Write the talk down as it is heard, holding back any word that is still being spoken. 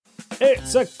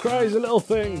It's a crazy little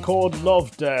thing called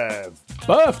Love Dev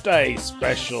Birthday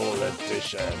Special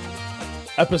Edition.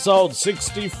 Episode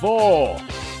 64,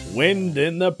 Wind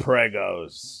in the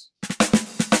Preggos.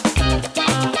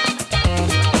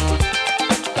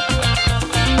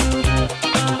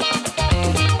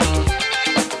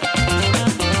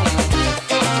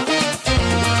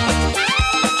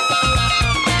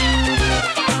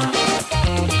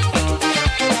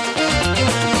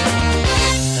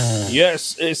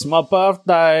 Yes, it's my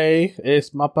birthday.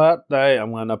 It's my birthday.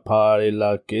 I'm gonna party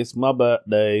like it's my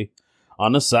birthday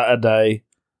on a Saturday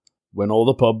when all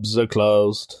the pubs are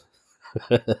closed.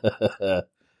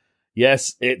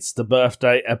 Yes, it's the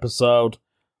birthday episode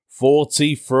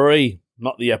 43.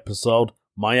 Not the episode,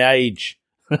 my age.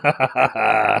 Dude,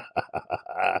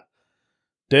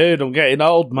 I'm getting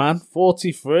old, man.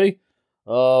 43.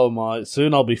 Oh my,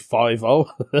 soon I'll be 50.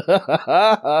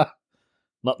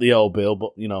 Not the old Bill,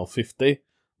 but, 50.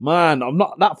 Man, I'm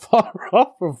not that far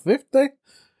off from 50.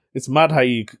 It's mad how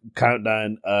you count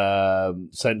down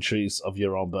centuries of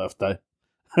your own birthday.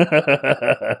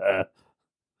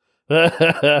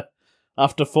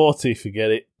 After 40, forget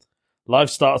it.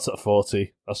 Life starts at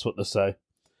 40. That's what they say.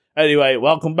 Anyway,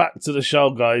 welcome back to the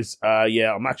show, guys.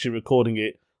 I'm actually recording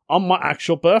it on my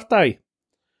actual birthday,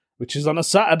 which is on a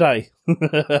Saturday.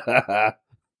 There's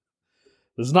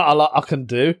not a lot I can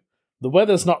do. The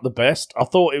weather's not the best. I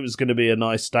thought it was going to be a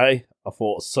nice day. I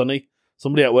thought sunny.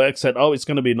 Somebody at work said, it's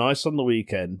going to be nice on the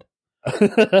weekend.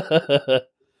 Don't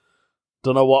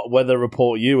know what weather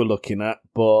report you were looking at,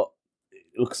 but it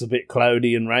looks a bit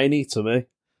cloudy and rainy to me.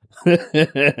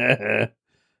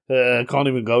 Can't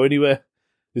even go anywhere.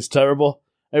 It's terrible.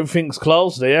 Everything's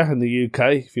closed here in the UK,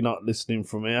 if you're not listening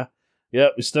from here. Yeah,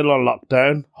 we're still on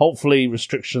lockdown. Hopefully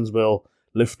restrictions will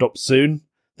lift up soon.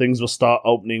 Things will start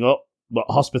opening up. But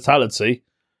hospitality,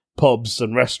 pubs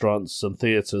and restaurants and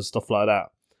theatres, stuff like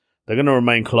that, they're going to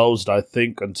remain closed, I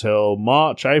think, until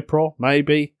March, April,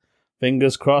 maybe.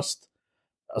 Fingers crossed.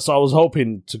 So I was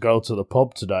hoping to go to the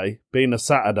pub today, being a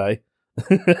Saturday.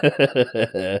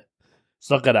 It's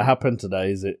not going to happen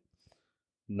today, is it?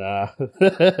 Nah.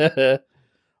 I've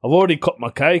already cut my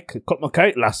cake. I cut my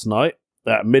cake last night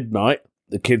at midnight.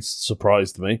 The kids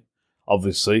surprised me.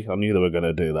 Obviously, I knew they were going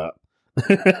to do that.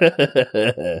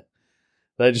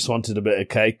 They just wanted a bit of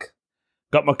cake.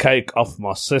 Got my cake off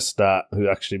my sister, who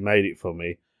actually made it for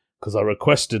me, because I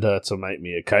requested her to make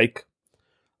me a cake.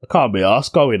 I can't be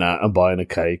arsed going out and buying a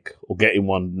cake, or getting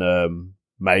one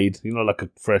made, like a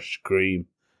fresh cream.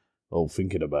 Oh,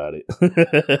 thinking about it.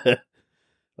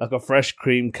 Like a fresh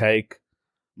cream cake.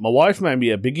 My wife made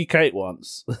me a Biggie cake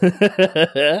once.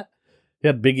 It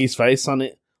had Biggie's face on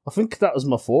it. I think that was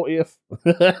my 40th.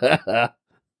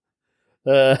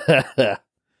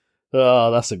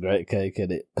 Oh, that's a great cake,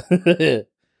 isn't it?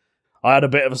 I had a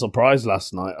bit of a surprise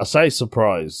last night. I say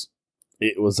surprise.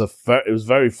 It was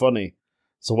very funny.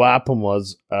 So what happened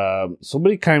was,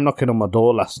 somebody came knocking on my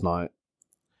door last night.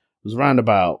 It was around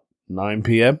about 9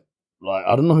 p.m. Like,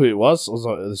 I don't know who it was. I was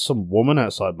like, there's some woman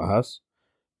outside my house.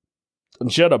 And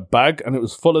she had a bag, and it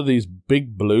was full of these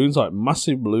big balloons, like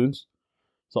massive balloons.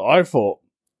 So I thought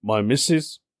my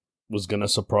missus was going to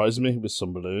surprise me with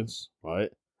some balloons, right?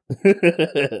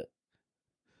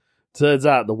 Turns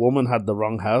out the woman had the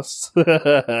wrong house.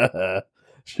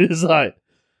 She was like,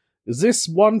 is this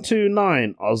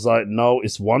 129? I was like, no,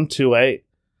 it's 128.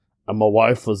 And my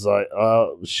wife was like,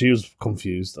 she was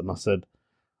confused. And I said,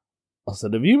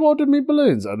 have you ordered me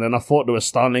balloons? And then I thought they were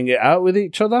styling it out with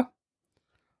each other.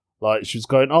 Like, she was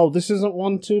going, this isn't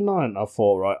 129. I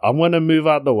thought, right, I'm going to move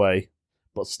out the way,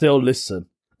 but still listen.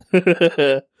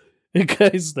 In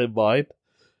case they mind.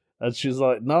 And she's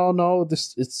like, no,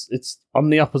 it's on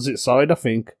the opposite side, I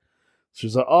think. She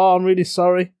was like, I'm really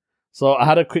sorry. So I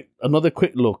had another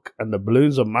quick look, and the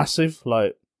balloons are massive,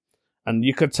 and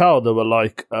you could tell they were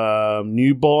like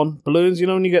newborn balloons.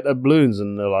 When you get the balloons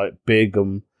and they're like big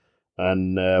and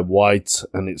white,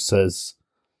 and it says,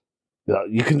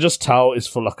 you can just tell it's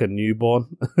for like a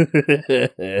newborn.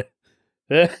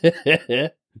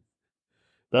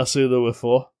 That's who they were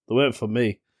for. They weren't for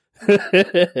me.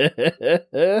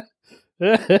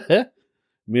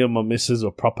 Me and my missus were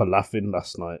proper laughing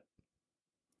last night.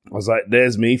 I was like,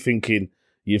 there's me thinking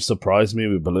you've surprised me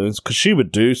with balloons, because she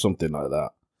would do something like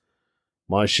that.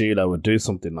 My Sheila would do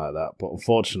something like that, but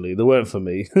unfortunately they weren't for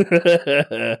me.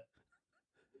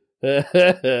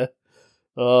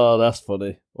 Oh, that's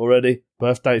funny. Already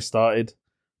birthday started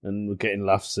and we're getting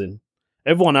laughs in.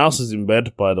 Everyone else is in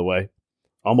bed, by the way.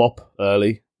 I'm up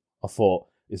early. I thought,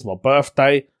 it's my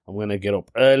birthday, I'm going to get up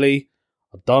early.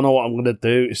 I don't know what I'm going to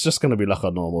do. It's just going to be like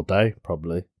a normal day,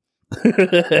 probably.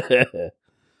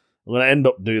 I'm going to end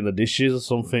up doing the dishes or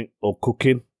something, or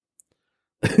cooking.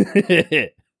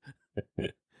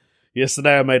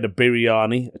 Yesterday I made a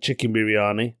chicken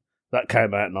biryani. That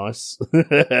came out nice.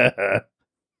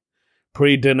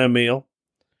 Pre-dinner meal.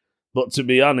 But to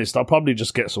be honest, I'll probably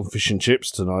just get some fish and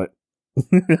chips tonight.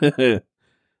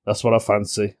 That's what I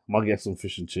fancy. I might get some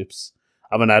fish and chips.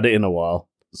 I haven't had it in a while.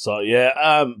 So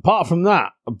yeah, apart from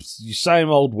that, same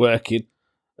old working.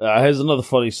 Here's another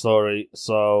funny story.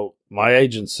 So my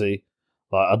agency,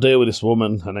 I deal with this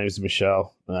woman. Her name's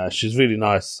Michelle. She's really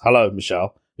nice. Hello,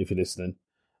 Michelle, if you're listening.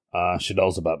 She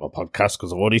knows about my podcast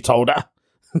because I've already told her.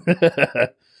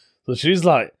 So she's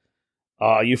like,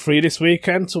 are you free this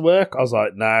weekend to work? I was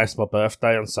like, nah, it's my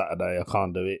birthday on Saturday. I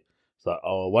can't do it. It's like,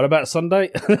 oh, what about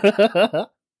Sunday?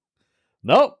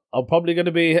 Nope, I'm probably going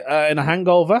to be in a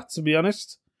hangover, to be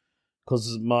honest,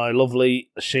 because my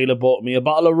lovely Sheila bought me a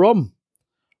bottle of rum.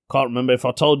 Can't remember if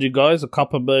I told you guys, a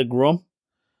Copperberg rum.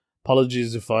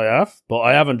 Apologies if I have, but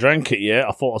I haven't drank it yet.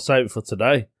 I thought I'd save it for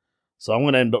today. So I'm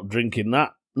going to end up drinking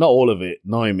that. Not all of it.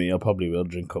 Knowing me, I probably will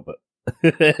drink up it.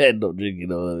 End up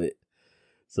drinking all of it.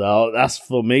 So that's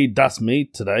for me. That's me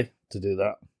today to do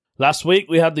that. Last week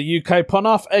we had the UK pun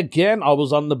off again. I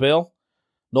was on the bill.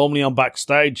 Normally I'm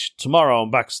backstage. Tomorrow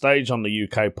I'm backstage on the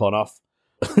UK pun off.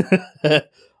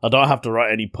 I don't have to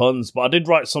write any puns, but I did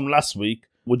write some last week.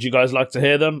 Would you guys like to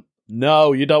hear them?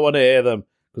 No, you don't want to hear them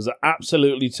because they're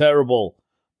absolutely terrible.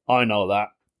 I know that.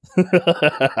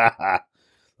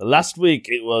 Last week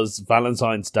it was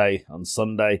Valentine's Day on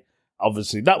Sunday.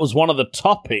 Obviously, that was one of the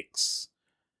topics.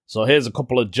 So here's a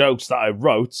couple of jokes that I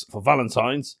wrote for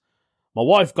Valentine's. My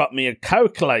wife got me a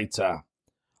calculator.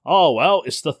 Oh, well,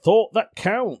 it's the thought that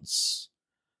counts.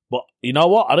 But you know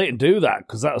what? I didn't do that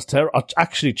because that was terrible. I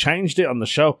actually changed it on the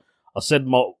show. I said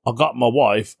I got my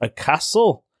wife a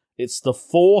castle. It's the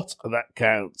thought that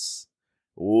counts.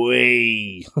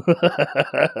 Wee.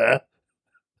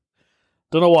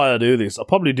 Don't know why I do this. I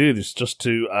probably do this just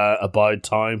to abide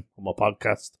time on my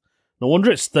podcast. No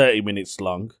wonder it's 30 minutes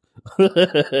long.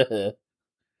 30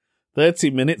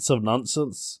 minutes of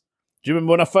nonsense. Do you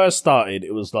remember when I first started?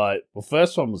 It was like, the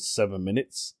first one was 7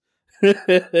 minutes. I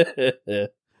didn't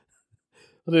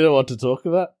know what to talk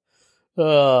about.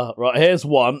 Right, here's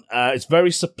one. It's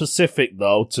very specific,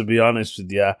 though, to be honest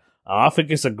with you. I think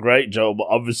it's a great joke, but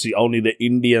obviously only the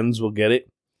Indians will get it.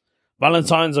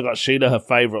 Valentine's, I got Sheila her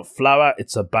favourite flower.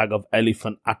 It's a bag of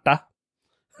elephant atta.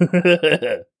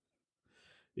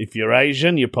 If you're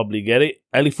Asian, you probably get it.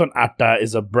 Elephant atta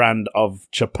is a brand of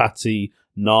chapati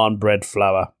naan bread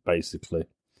flour, basically.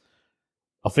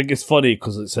 I think it's funny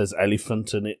because it says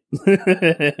elephant in it.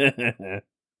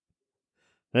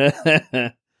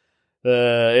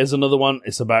 Here's another one.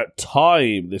 It's about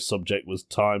time. This subject was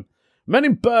time. Many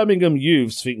Birmingham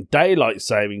youths think daylight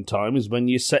saving time is when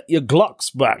you set your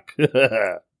Glocks back.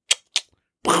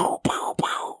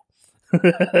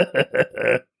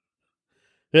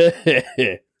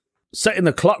 Setting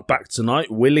the clock back tonight,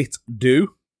 will it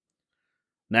do?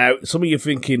 Now, some of you are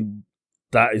thinking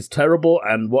that is terrible,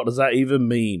 and what does that even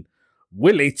mean?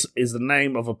 Willett is the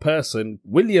name of a person.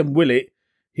 William Willett.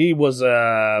 He was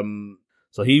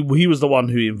he was the one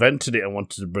who invented it and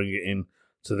wanted to bring it in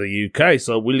to the UK.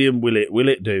 So William Willett, will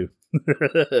it do?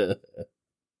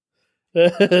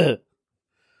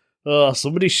 Oh,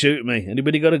 somebody shoot me.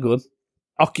 Anybody got a gun?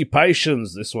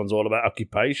 Occupations. This one's all about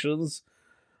occupations.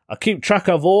 I keep track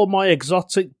of all my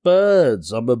exotic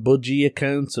birds. I'm a budgie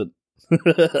accountant.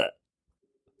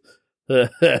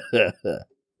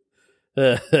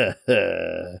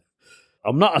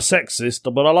 I'm not a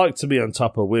sexist, but I like to be on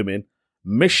top of women.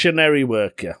 Missionary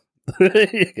worker. There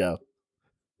you go.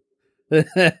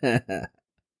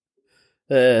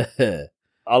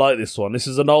 I like this one. This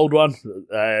is an old one.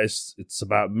 It's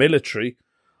about military.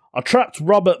 I trapped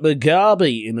Robert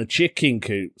Mugabe in a chicken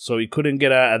coop so he couldn't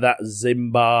get out of that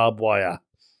Zimbabwe.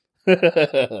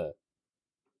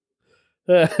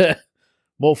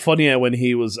 More funnier when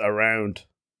he was around,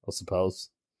 I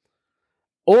suppose.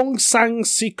 Aung San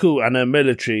Suu Kyi and her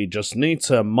military just need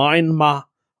to mind my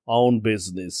own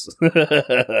business.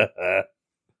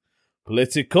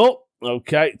 Political.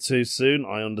 Okay, too soon,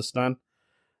 I understand.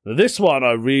 Now, this one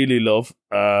I really love.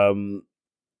 I'm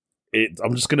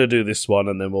just going to do this one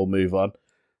and then we'll move on.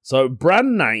 So,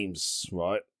 brand names,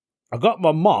 right? I got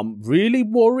my mom really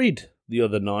worried the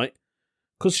other night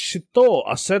because she thought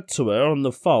I said to her on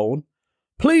the phone,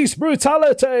 police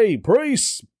brutality,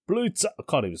 police brutality. I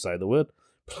can't even say the word.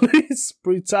 Police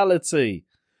brutality.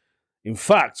 In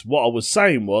fact, what I was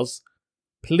saying was,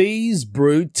 please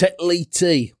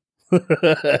brutality. I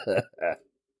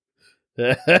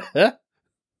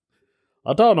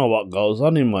don't know what goes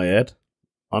on in my head,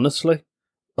 honestly.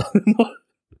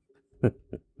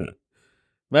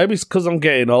 Maybe it's because I'm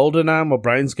getting older now. My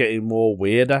brain's getting more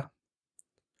weirder.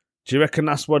 Do you reckon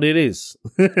that's what it is?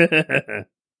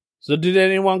 So did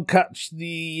anyone catch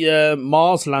the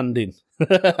Mars landing?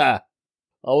 I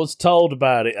was told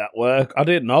about it at work. I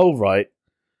didn't know, right?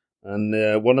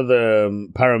 And one of the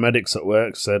paramedics at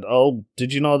work said, "Oh,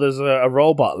 did you know there's a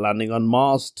robot landing on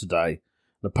Mars today?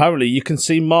 And apparently you can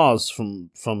see Mars from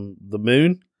the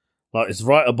moon. Like, it's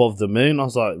right above the moon." I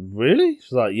was like, "Really?"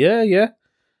 She's like, yeah.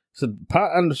 So,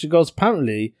 and she goes,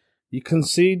 "Apparently you can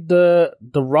see the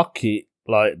rocket,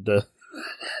 like the..."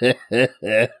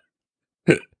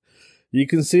 You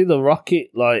can see the rocket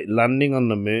like landing on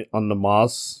the moon, on the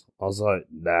Mars. I was like,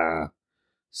 nah.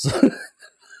 So,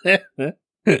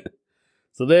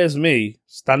 so there's me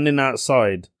standing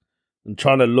outside and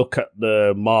trying to look at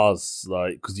the Mars,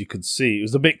 like, because you could see it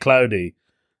was a bit cloudy.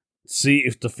 See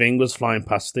if the thing was flying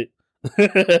past it. Do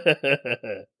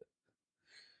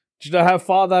you know how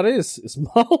far that is? It's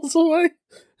miles away.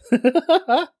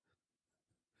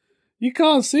 You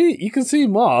can't see it. You can see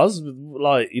Mars,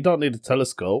 like, you don't need a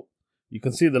telescope. You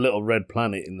can see the little red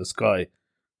planet in the sky.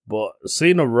 But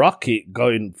seeing a rocket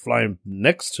flying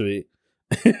next to it,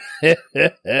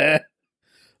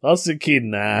 I was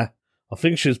thinking, nah, I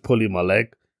think she was pulling my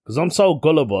leg. Because I'm so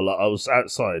gullible, like, I was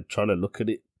outside trying to look at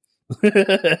it.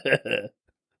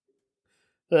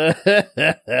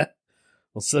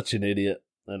 I'm such an idiot,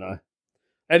 I know.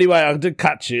 Anyway, I did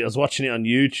catch it. I was watching it on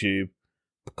YouTube.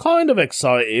 Kind of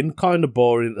exciting, kind of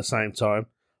boring at the same time.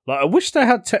 Like, I wish they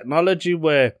had technology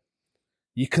where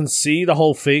you can see the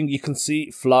whole thing. You can see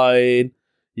it flying.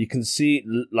 You can see it,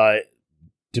 like,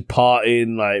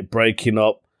 departing, like, breaking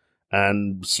up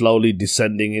and slowly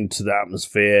descending into the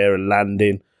atmosphere and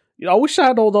landing. You know, I wish I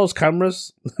had all those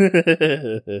cameras.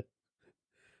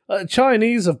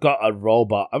 Chinese have got a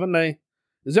robot, haven't they?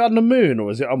 Is it on the moon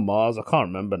or is it on Mars? I can't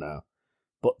remember now.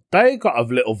 But they got a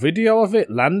little video of it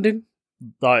landing.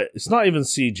 Like, it's not even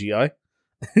CGI.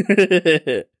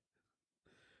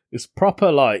 It's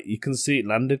proper, like, you can see it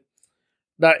landing.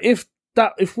 Now, if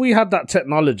we had that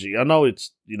technology, I know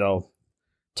it's, you know,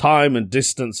 time and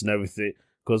distance and everything,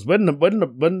 because when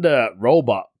the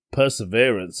robot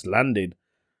Perseverance landed,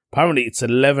 apparently it's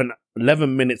 11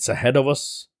 minutes ahead of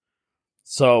us.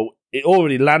 So it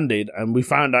already landed, and we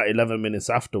found out 11 minutes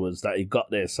afterwards that it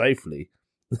got there safely.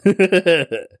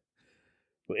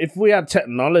 If we had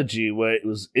technology where it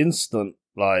was instant,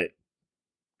 like,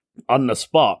 on the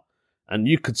spot, and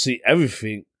you could see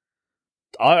everything,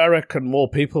 I reckon more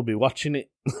people be watching it.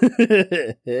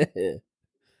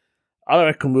 I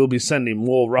reckon we'll be sending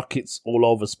more rockets all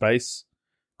over space,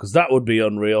 because that would be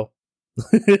unreal.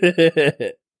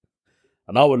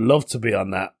 And I would love to be on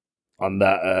that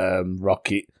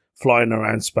rocket flying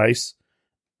around space,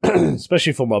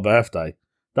 especially for my birthday.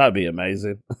 That'd be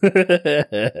amazing.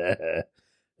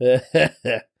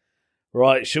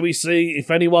 Right, shall we see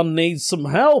if anyone needs some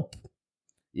help?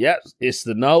 Yep, it's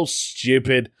the no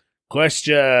stupid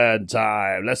question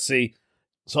time. Let's see.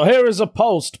 So here is a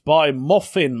post by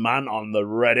Muffin Man on the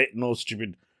Reddit No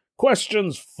Stupid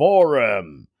Questions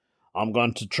forum. I'm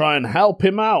going to try and help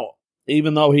him out,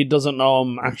 even though he doesn't know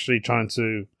I'm actually trying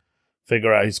to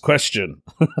figure out his question.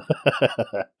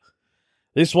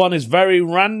 This one is very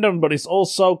random, but it's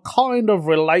also kind of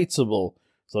relatable,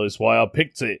 so that's why I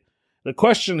picked it. The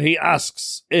question he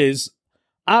asks is,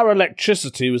 our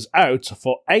electricity was out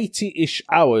for 80-ish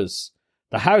hours.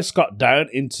 The house got down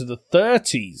into the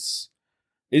 30s.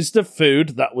 Is the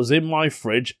food that was in my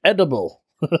fridge edible?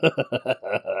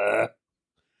 So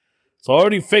I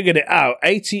already figured it out.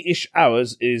 80-ish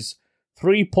hours is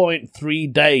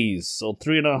 3.3 days, or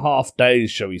 3.5 days,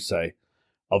 shall we say,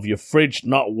 of your fridge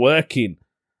not working.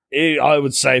 I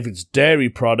would say if it's dairy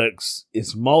products,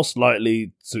 it's most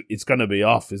likely it's going to be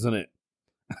off, isn't it?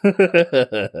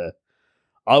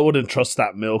 I wouldn't trust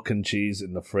that milk and cheese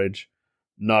in the fridge.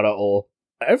 Not at all.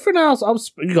 Everything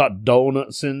else, you got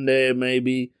donuts in there,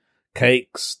 maybe.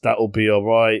 Cakes, that'll be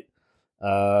alright.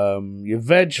 Your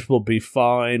veg will be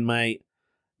fine, mate.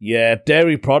 Yeah,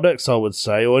 dairy products, I would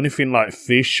say, or anything like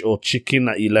fish or chicken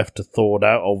that you left to thaw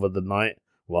out over the night.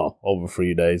 Well, over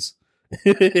 3 days.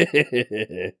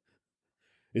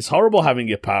 It's horrible having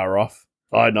your power off.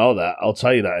 I know that. I'll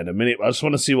tell you that in a minute. But I just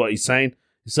want to see what he's saying.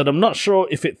 He said, I'm not sure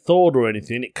if it thawed or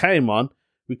anything. It came on.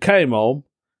 We came home.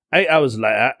 8 hours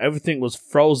later, everything was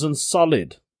frozen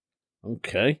solid.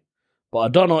 Okay. But I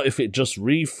don't know if it just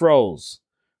refroze.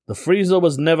 The freezer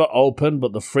was never open,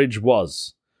 but the fridge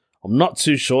was. I'm not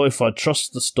too sure if I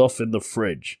trust the stuff in the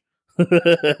fridge.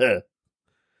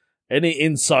 Any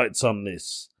insights on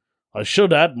this? I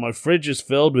should add, my fridge is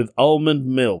filled with almond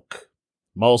milk.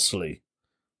 Mostly.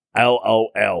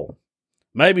 LOL.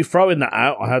 Maybe throwing that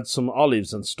out, I had some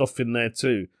olives and stuff in there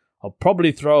too. I'll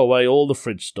probably throw away all the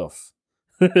fridge stuff.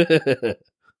 The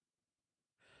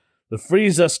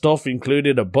freezer stuff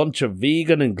included a bunch of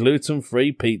vegan and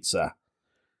gluten-free pizza.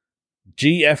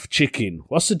 GF chicken.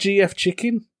 What's a GF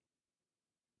chicken?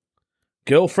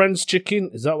 Girlfriend's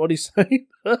chicken? Is that what he's saying?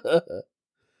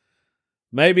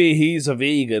 Maybe he's a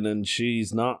vegan and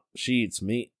she's not. She eats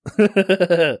meat.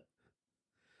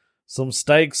 Some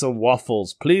steaks and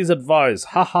waffles. Please advise.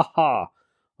 Ha ha ha.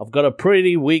 I've got a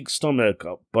pretty weak stomach,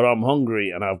 but I'm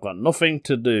hungry and I've got nothing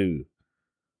to do.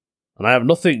 And I have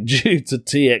nothing due to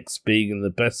TX being in the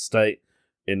best state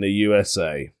in the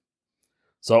USA.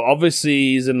 So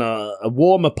obviously he's in a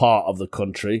warmer part of the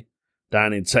country,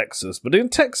 down in Texas. But in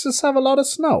Texas have a lot of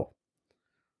snow.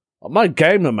 My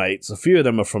gamer mates, a few of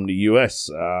them are from the US.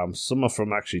 Some are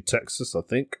from actually Texas, I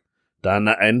think, down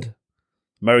that end.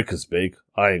 America's big.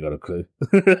 I ain't got a clue.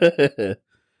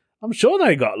 I'm sure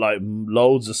they got like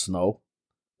loads of snow.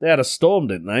 They had a storm,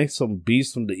 didn't they? Some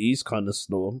beast from the east kind of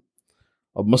storm.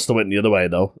 I must have went the other way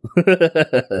though.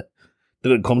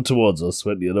 Didn't come towards us,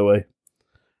 went the other way.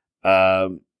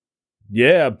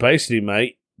 Yeah, basically,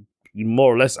 mate, you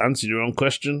more or less answered your own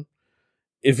question.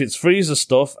 If it's freezer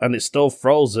stuff and it's still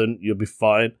frozen, you'll be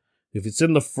fine. If it's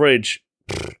in the fridge,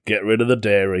 get rid of the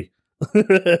dairy.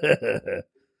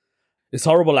 It's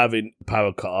horrible having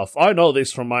power cut off. I know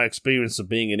this from my experience of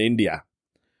being in India.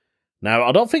 Now,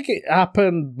 I don't think it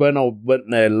happened when I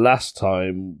went there last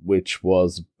time, which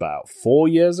was about 5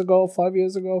 years ago,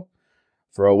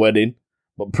 for a wedding.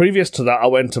 But previous to that, I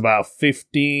went about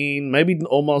 15, maybe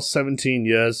almost 17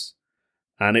 years,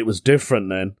 and it was different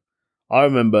then. I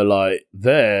remember, like,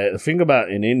 the thing about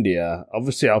in India,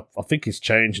 obviously I think it's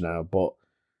changed now, but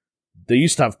they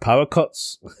used to have power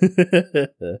cuts.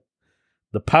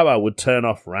 The power would turn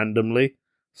off randomly,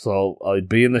 so I'd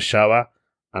be in the shower,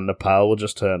 and the power would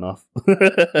just turn off.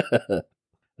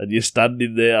 And you're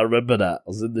standing there, I remember that, I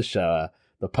was in the shower,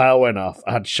 the power went off,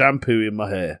 I had shampoo in my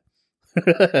hair.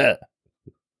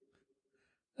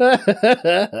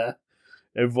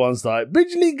 Everyone's like,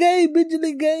 Bijli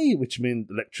gay, which means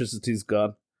electricity's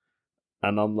gone.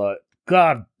 And I'm like,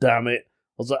 God damn it.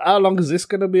 I was like, how long is this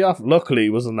going to be off? Luckily,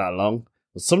 it wasn't that long.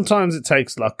 But sometimes it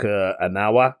takes like an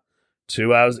hour,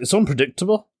 2 hours. It's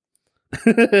unpredictable.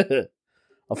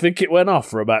 I think it went off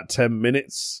for about 10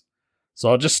 minutes.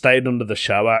 So I just stayed under the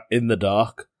shower in the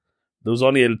dark. There was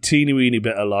only a teeny weeny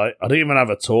bit of light. I didn't even have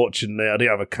a torch in there. I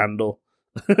didn't have a candle.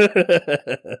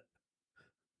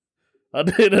 I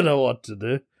didn't know what to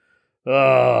do.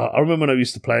 I remember when I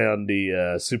used to play on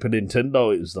the Super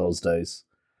Nintendo, it was those days.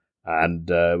 And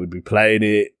we'd be playing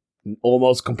it,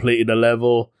 almost completed a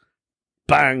level.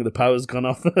 Bang, the power's gone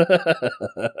off.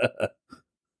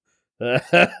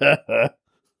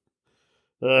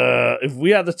 If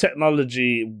we had the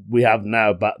technology we have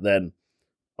now back then,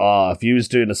 if you was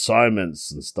doing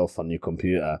assignments and stuff on your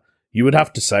computer, you would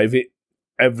have to save it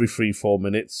every 3-4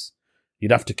 minutes.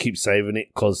 You'd have to keep saving it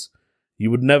because you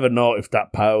would never know if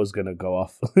that power was going to go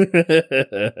off.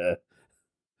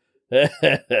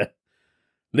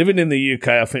 Living in the UK,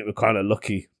 I think we're kind of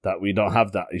lucky that we don't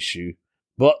have that issue.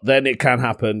 But then it can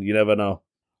happen, you never know.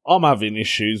 I'm having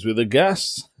issues with the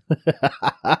gas.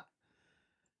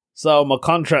 So my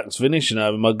contract's finishing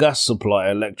now with my gas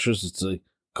supply, electricity,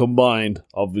 combined,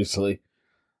 obviously.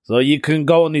 So you can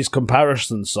go on these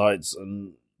comparison sites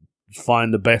and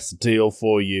find the best deal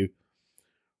for you.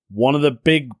 One of the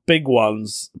big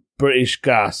ones, British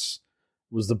Gas,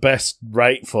 was the best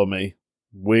rate for me,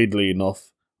 weirdly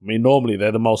enough. I mean, normally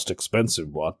they're the most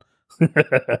expensive one.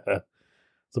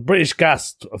 So British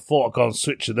Gas, I thought I'd go and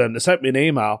switch with them. They sent me an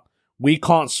email. We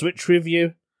can't switch with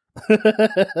you.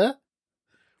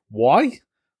 Why?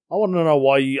 I want to know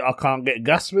why I can't get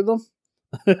gas with them.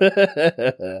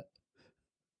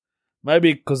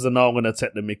 Maybe because they know I'm going to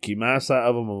take the Mickey Mouse out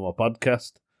of them on my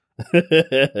podcast.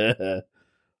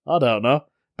 I don't know.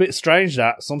 Bit strange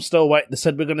that. So I'm still waiting. They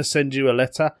said we're going to send you a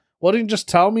letter. Why didn't you just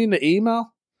tell me in the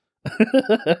email?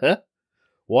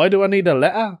 Why do I need a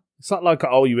letter? It's not like I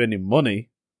owe you any money.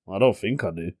 I don't think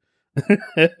I do.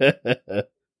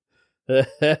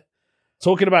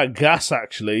 Talking about gas,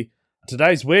 actually,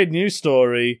 today's weird news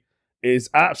story is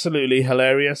absolutely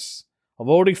hilarious. I've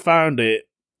already found it,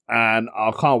 and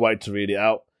I can't wait to read it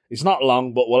out. It's not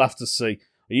long, but we'll have to see.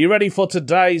 Are you ready for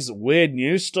today's weird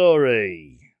news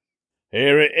story?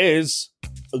 Here it is.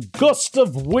 A gust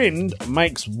of wind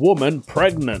makes woman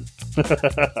pregnant.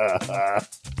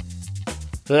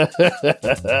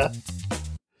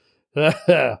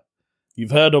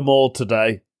 You've heard them all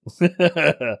today.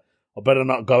 I better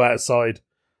not go outside.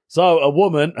 So, a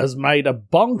woman has made a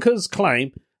bonkers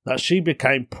claim that she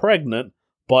became pregnant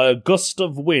by a gust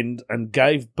of wind and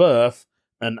gave birth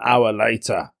an hour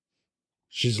later.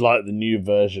 She's like the new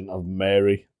version of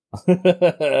Mary.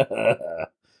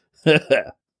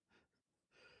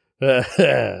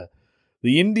 The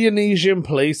Indonesian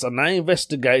police are now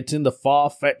investigating the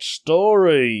far-fetched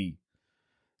story.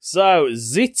 So,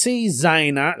 Siti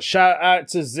Zaina, shout out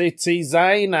to Siti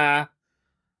Zaina.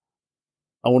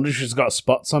 I wonder if she's got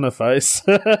spots on her face.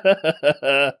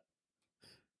 Siti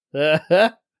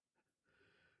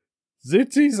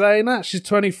Zaina, she's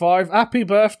 25. Happy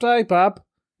birthday, Bab.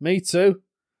 Me too.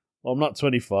 Well, I'm not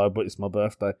 25, but it's my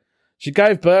birthday. She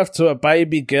gave birth to a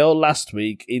baby girl last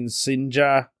week in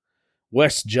Sinjar,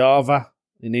 West Java,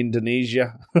 in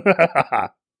Indonesia.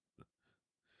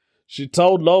 She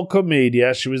told local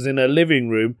media she was in her living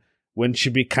room when she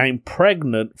became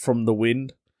pregnant from the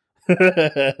wind.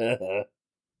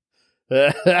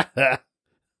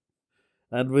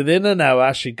 And within an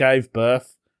hour, she gave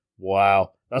birth.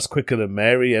 Wow, that's quicker than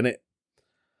Mary, innit?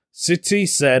 Siti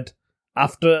said,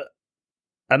 after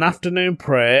an afternoon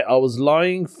prayer, I was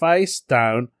lying face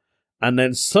down, and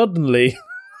then suddenly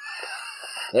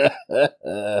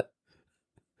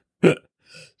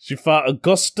she felt a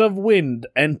gust of wind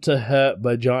enter her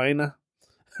vagina.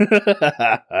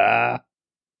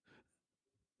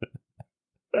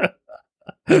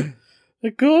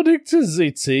 According to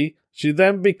Siti, she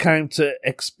then began to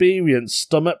experience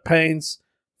stomach pains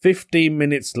 15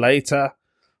 minutes later.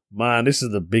 Man, this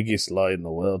is the biggest lie in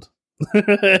the world.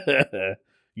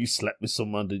 You slept with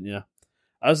someone, didn't you?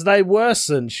 As they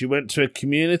worsened, she went to a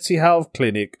community health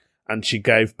clinic and she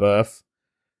gave birth.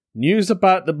 News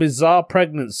about the bizarre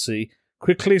pregnancy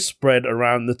quickly spread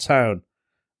around the town,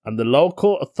 and the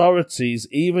local authorities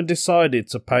even decided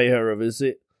to pay her a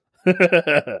visit.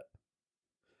 The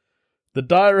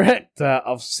director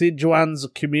of Sijuan's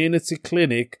community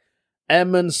clinic,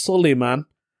 Eman Suleiman,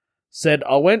 said,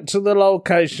 I went to the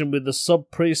location with the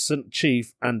sub-precinct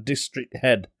chief and district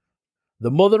head.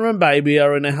 The mother and baby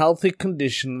are in a healthy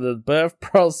condition and the birth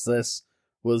process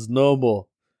was normal.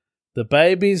 The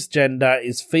baby's gender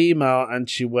is female and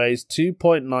she weighs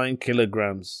 2.9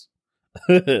 kilograms.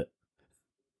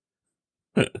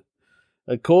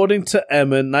 According to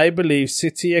Eman, they believe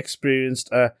Siti experienced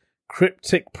a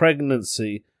cryptic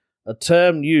pregnancy, a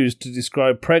term used to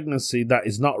describe pregnancy that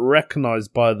is not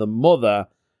recognized by the mother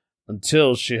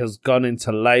until she has gone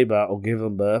into labor or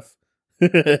given birth.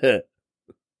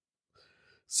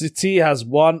 Siti has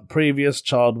one previous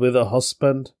child with her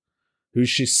husband, who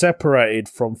she separated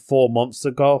from 4 months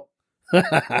ago.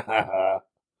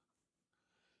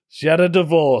 She had a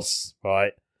divorce,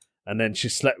 right? And then she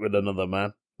slept with another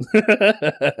man.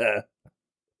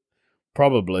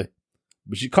 Probably.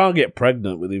 But you can't get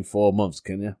pregnant within 4 months,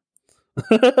 can you?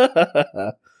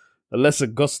 Unless a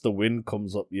gust of wind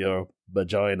comes up your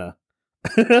vagina.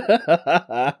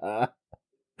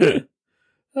 This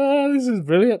is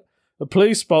brilliant. The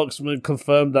police spokesman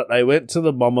confirmed that they went to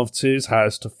the mom of two's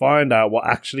house to find out what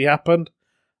actually happened,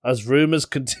 as rumours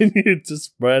continued to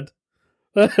spread.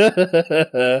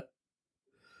 The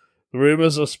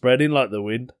rumours are spreading like the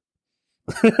wind.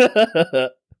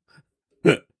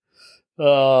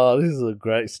 Oh, this is a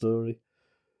great story.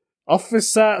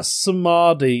 Officer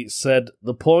Samadhi said,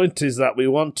 the point is that we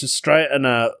want to straighten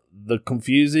out the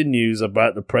confusing news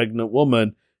about the pregnant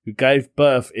woman who gave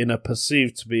birth in a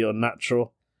perceived to be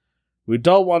unnatural. We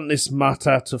don't want this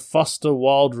matter to foster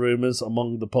wild rumours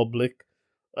among the public.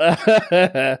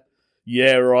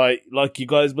 Yeah, right, like you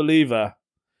guys believe her.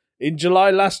 In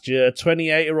July last year, a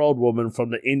 28-year-old woman from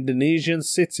the Indonesian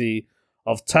city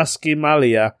of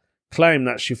Tasikmalaya claimed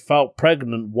that she felt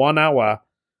pregnant 1 hour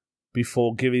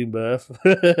before giving birth.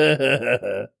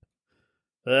 I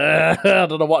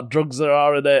don't know what drugs there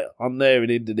are on there in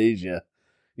Indonesia.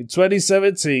 In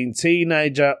 2017,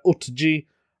 teenager Utji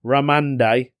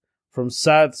Ramandai from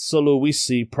South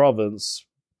Sulawesi province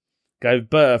gave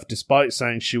birth despite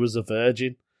saying she was a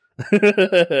virgin.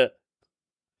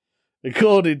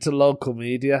 According to local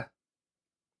media.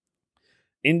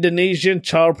 Indonesian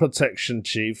Child Protection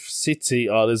Chief Siti,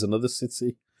 there's another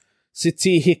Siti,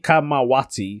 Siti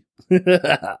Hikamawati,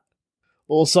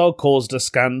 also caused a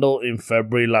scandal in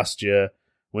February last year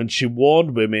when she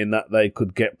warned women that they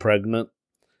could get pregnant,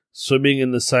 swimming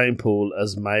in the same pool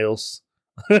as males.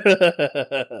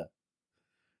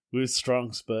 With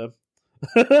strong sperm.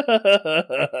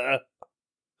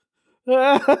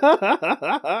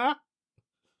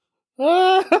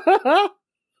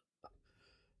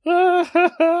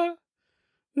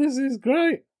 This is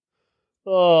great.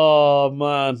 Oh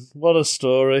man, what a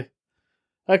story.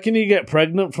 How can you get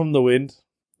pregnant from the wind?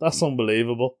 That's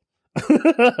unbelievable.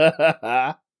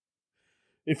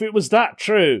 If it was that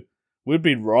true, we'd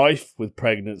be rife with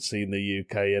pregnancy in the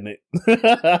UK,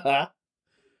 innit?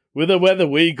 With the weather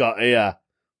we got here,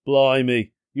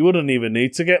 blimey, you wouldn't even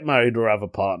need to get married or have a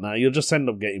partner. You'll just end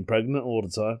up getting pregnant all the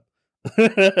time.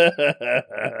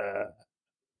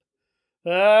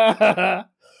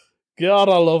 God,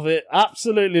 I love it.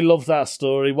 Absolutely love that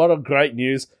story. What a great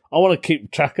news. I want to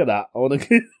keep track of that. I want to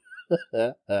keep...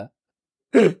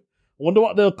 I wonder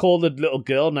what they'll call the little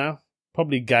girl now.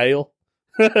 Probably Gail.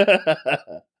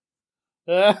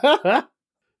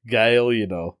 Gail, you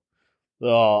know.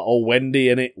 Oh, or Wendy,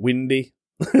 innit? Windy.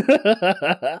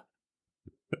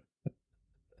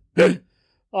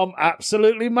 I'm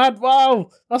absolutely mad. Wow,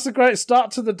 that's a great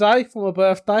start to the day for my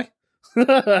birthday.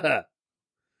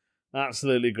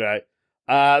 Absolutely great.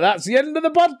 That's the end of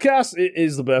the podcast. It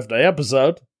is the birthday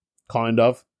episode, kind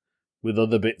of, with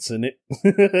other bits in it.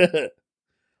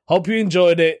 Hope you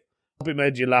enjoyed it. Hope it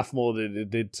made you laugh more than it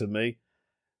did to me.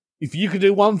 If you could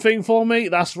do one thing for me,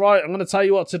 that's right. I'm going to tell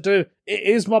you what to do. It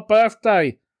is my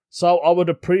birthday, so I would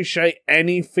appreciate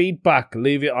any feedback.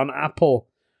 Leave it on Apple.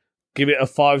 Give it a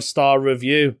 5-star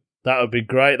review. That would be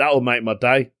great. That will make my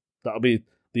day. That'll be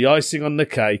the icing on the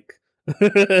cake.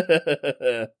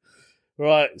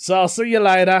 Right, so I'll see you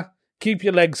later. Keep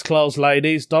your legs closed,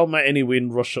 ladies. Don't make any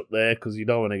wind rush up there because you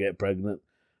don't want to get pregnant.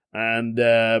 And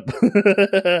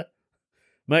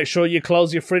make sure you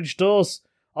close your fridge doors.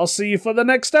 I'll see you for the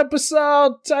next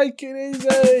episode. Take it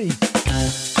easy.